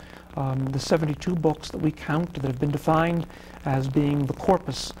given us the 72 books that we count that have been defined as being the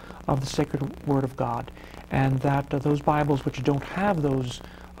corpus of the sacred Word of God. And that those Bibles which don't have those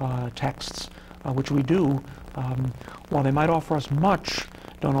texts, which we do, while they might offer us much,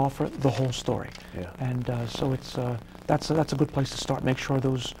 don't offer the whole story. Yeah. And so it's that's a good place to start. Make sure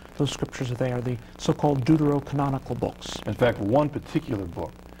those Scriptures are there, the so-called deuterocanonical books. In fact, one particular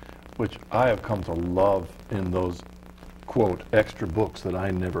book, which I have come to love in those, quote, extra books that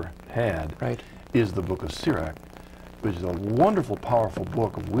I never had, right, is the book of Sirach, which is a wonderful, powerful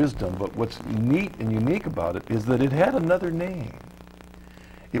book of wisdom. But what's neat and unique about it is that it had another name.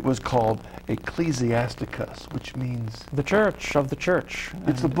 It was called Ecclesiasticus, which means the church of the church.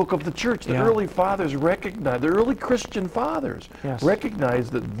 It's the book of the church. The early fathers recognized, the early Christian fathers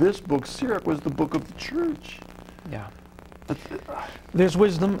recognized that this book, Sirach, was the book of the church. Yeah. There's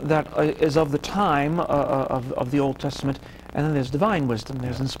wisdom that is of the time of the Old Testament, and then there's divine wisdom.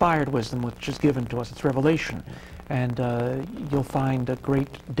 There's inspired wisdom, which is given to us. It's revelation. And you'll find a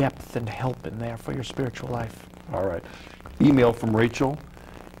great depth and help in there for your spiritual life. All right. Email from Rachel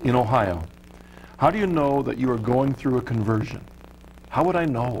in Ohio. How do you know that you are going through a conversion? How would I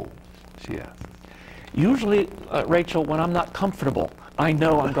know? She asks. Usually, Rachel, when I'm not comfortable, I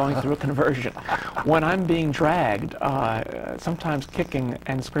know I'm going through a conversion. When I'm being dragged, sometimes kicking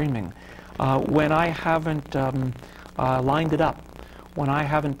and screaming, when I haven't lined it up, when I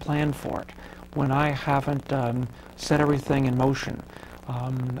haven't planned for it, when I haven't set everything in motion.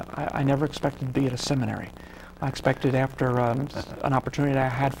 I never expected to be at a seminary. I expected after an opportunity I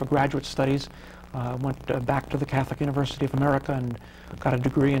had for graduate studies, went back to the Catholic University of America and got a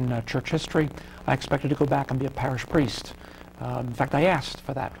degree in church history. I expected to go back and be a parish priest. In fact, I asked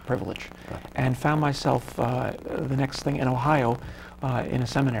for that privilege and found myself the next thing in Ohio in a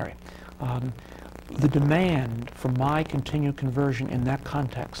seminary. The demand for my continued conversion in that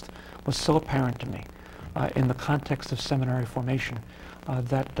context was so apparent to me in the context of seminary formation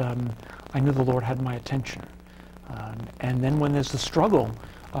that I knew the Lord had my attention. And then when there's the struggle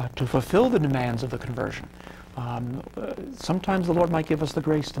to fulfill the demands of the conversion, sometimes the Lord might give us the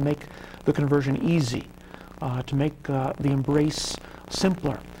grace to make the conversion easy, to make the embrace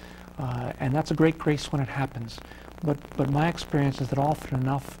simpler. And that's a great grace when it happens. But my experience is that often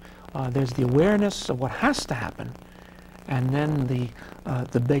enough there's the awareness of what has to happen, and then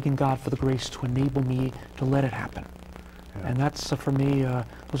the begging God for the grace to enable me to let it happen. Yeah. And that's, for me, those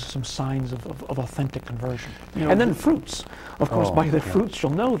are some signs of authentic conversion. And then fruits. Of course, by the fruits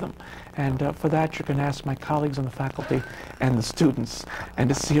you'll know them. And for that you can ask my colleagues on the faculty and the students, and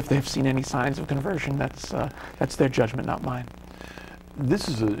to see if they've seen any signs of conversion. That's their judgment, not mine. This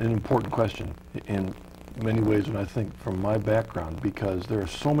is an important question in many ways, and I think from my background, because there are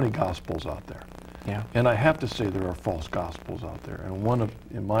so many gospels out there. Yeah. And I have to say there are false gospels out there. And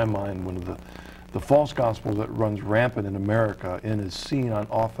in my mind, one of the false gospel that runs rampant in America and is seen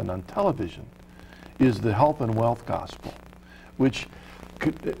often on television is the health and wealth gospel, which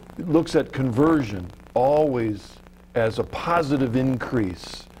looks at conversion always as a positive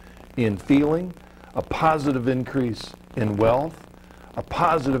increase in feeling, a positive increase in wealth, a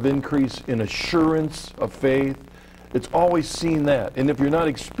positive increase in assurance of faith. It's always seen that. And if you're not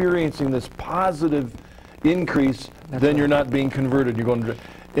experiencing this positive increase, then you're not being converted. You're going to...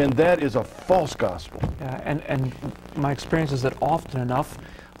 And that is a false gospel. And my experience is that often enough,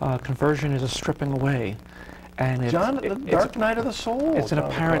 conversion is a stripping away. And John, the dark night of the soul. It's an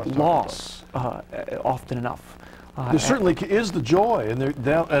apparent loss often enough. There certainly is the joy, and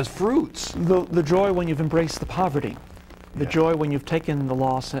as fruits. The joy when you've embraced the poverty. The joy when you've taken the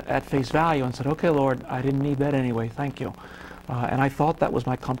loss at face value and said, okay, Lord, I didn't need that anyway, thank you. And I thought that was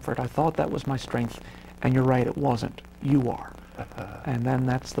my comfort. I thought that was my strength. And you're right, it wasn't. You are. And then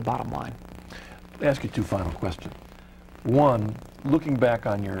that's the bottom line. I'll ask you two final questions. One, looking back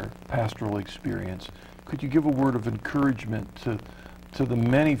on your pastoral experience, could you give a word of encouragement to the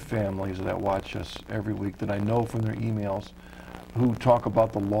many families that watch us every week that I know from their emails who talk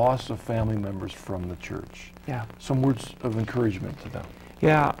about the loss of family members from the church? Yeah. Some words of encouragement to them.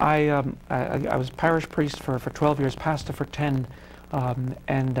 Yeah, I was parish priest for 12 years, pastor for 10,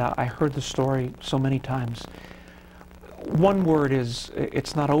 and I heard the story so many times. One word is,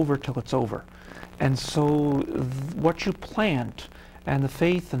 it's not over till it's over. And so what you plant and the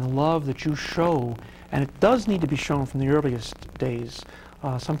faith and the love that you show, and it does need to be shown from the earliest days.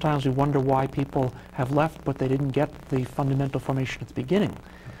 Sometimes we wonder why people have left, but they didn't get the fundamental formation at the beginning.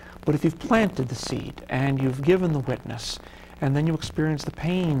 But if you've planted the seed and you've given the witness, and then you experience the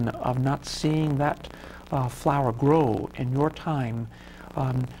pain of not seeing that flower grow in your time,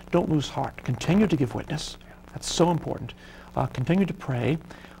 don't lose heart. Continue to give witness. That's so important. Continue to pray,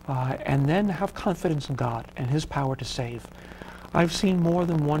 and then have confidence in God and His power to save. I've seen more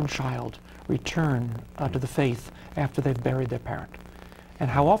than one child return to the faith after they've buried their parent. And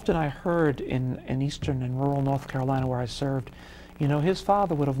how often I heard in eastern and rural North Carolina where I served, you know, his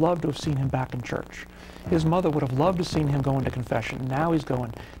father would have loved to have seen him back in church. His mother would have loved to have seen him go into confession. Now he's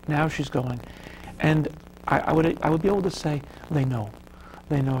going. Now she's going. And I would be able to say, they know.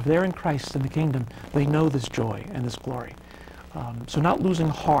 They know if they're in Christ in the kingdom, they know this joy and this glory. So not losing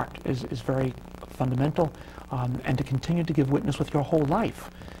heart is very fundamental, and to continue to give witness with your whole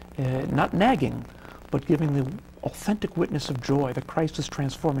life. Not nagging, but giving the authentic witness of joy that Christ is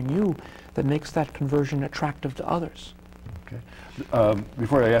transforming you that makes that conversion attractive to others. Okay.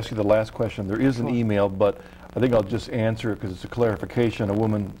 Before I ask you the last question, there is an email, but I think I'll just answer it because it's a clarification. A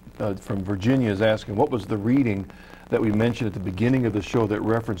woman from Virginia is asking, what was the reading that we mentioned at the beginning of the show that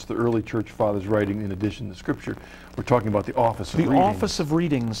referenced the early church fathers' writing in addition to Scripture? We're talking about the office of readings. The office of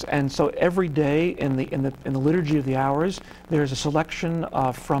readings, and so every day in the liturgy of the hours, there's a selection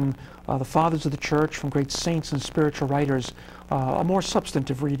from the fathers of the church, from great saints and spiritual writers, a more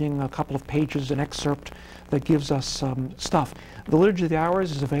substantive reading, a couple of pages, an excerpt that gives us stuff. The liturgy of the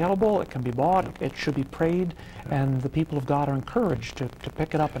hours is available. It can be bought. It should be prayed, and the people of God are encouraged to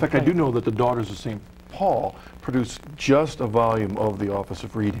pick it up. In fact, I do know that the Daughters of St. Paul produced just a volume of the Office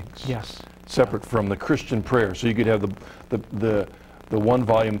of Readings. Yes. Separate from the Christian prayer. So you could have the one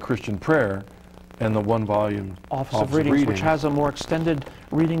volume Christian prayer and the one volume Office of Readings, which has a more extended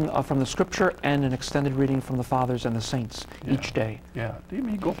reading from the Scripture and an extended reading from the fathers and the saints each day. Yeah. You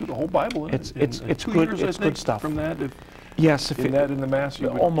go through the whole Bible in it's 2 good. years, It's good stuff. From that, yes, in the Mass, you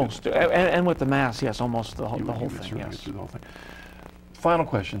almost, and with the Mass, yes, almost the whole thing. Yes. Yes. The whole thing. Final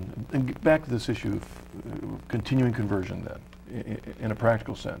question, and get back to this issue of continuing conversion then, in a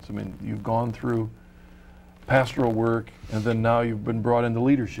practical sense. I mean, you've gone through pastoral work, and then now you've been brought into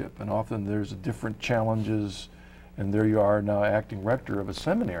leadership, and often there's different challenges, and there you are now acting rector of a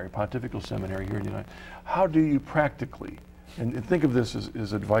seminary, Pontifical Seminary here in the United States. How do you practically, and think of this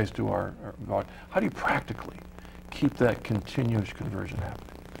as advice to our God, how do you practically keep that continuous conversion happening?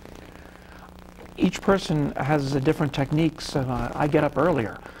 Each person has different techniques. I get up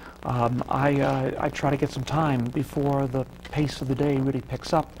earlier. I try to get some time before the pace of the day really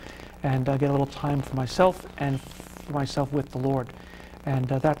picks up, and get a little time for myself and for myself with the Lord. And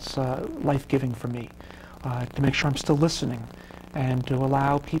that's life-giving for me, to make sure I'm still listening and to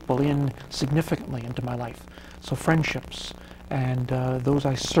allow people in significantly into my life. So friendships and those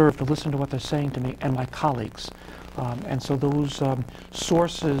I serve to listen to what they're saying to me, and my colleagues. And so those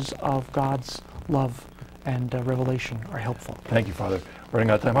sources of God's love and revelation are helpful. Thank you, Father. Running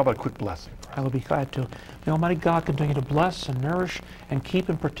out of time. How about a quick blessing? I will be glad to. May Almighty God continue to bless and nourish and keep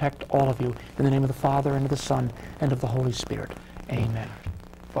and protect all of you. In the name of the Father, and of the Son, and of the Holy Spirit. Amen.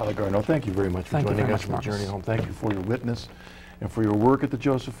 Father Garneau, thank you very much for joining us on the journey home. Thank you for your witness and for your work at the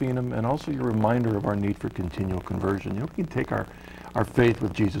Josephinum, and also your reminder of our need for continual conversion. You know, we can take our faith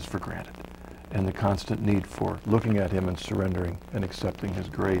with Jesus for granted, and the constant need for looking at Him and surrendering and accepting His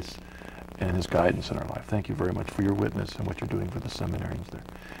grace and His guidance in our life. Thank you very much for your witness and what you're doing for the seminarians there.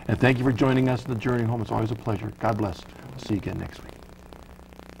 And thank you for joining us in the journey home. It's always a pleasure. God bless. We'll see you again next week.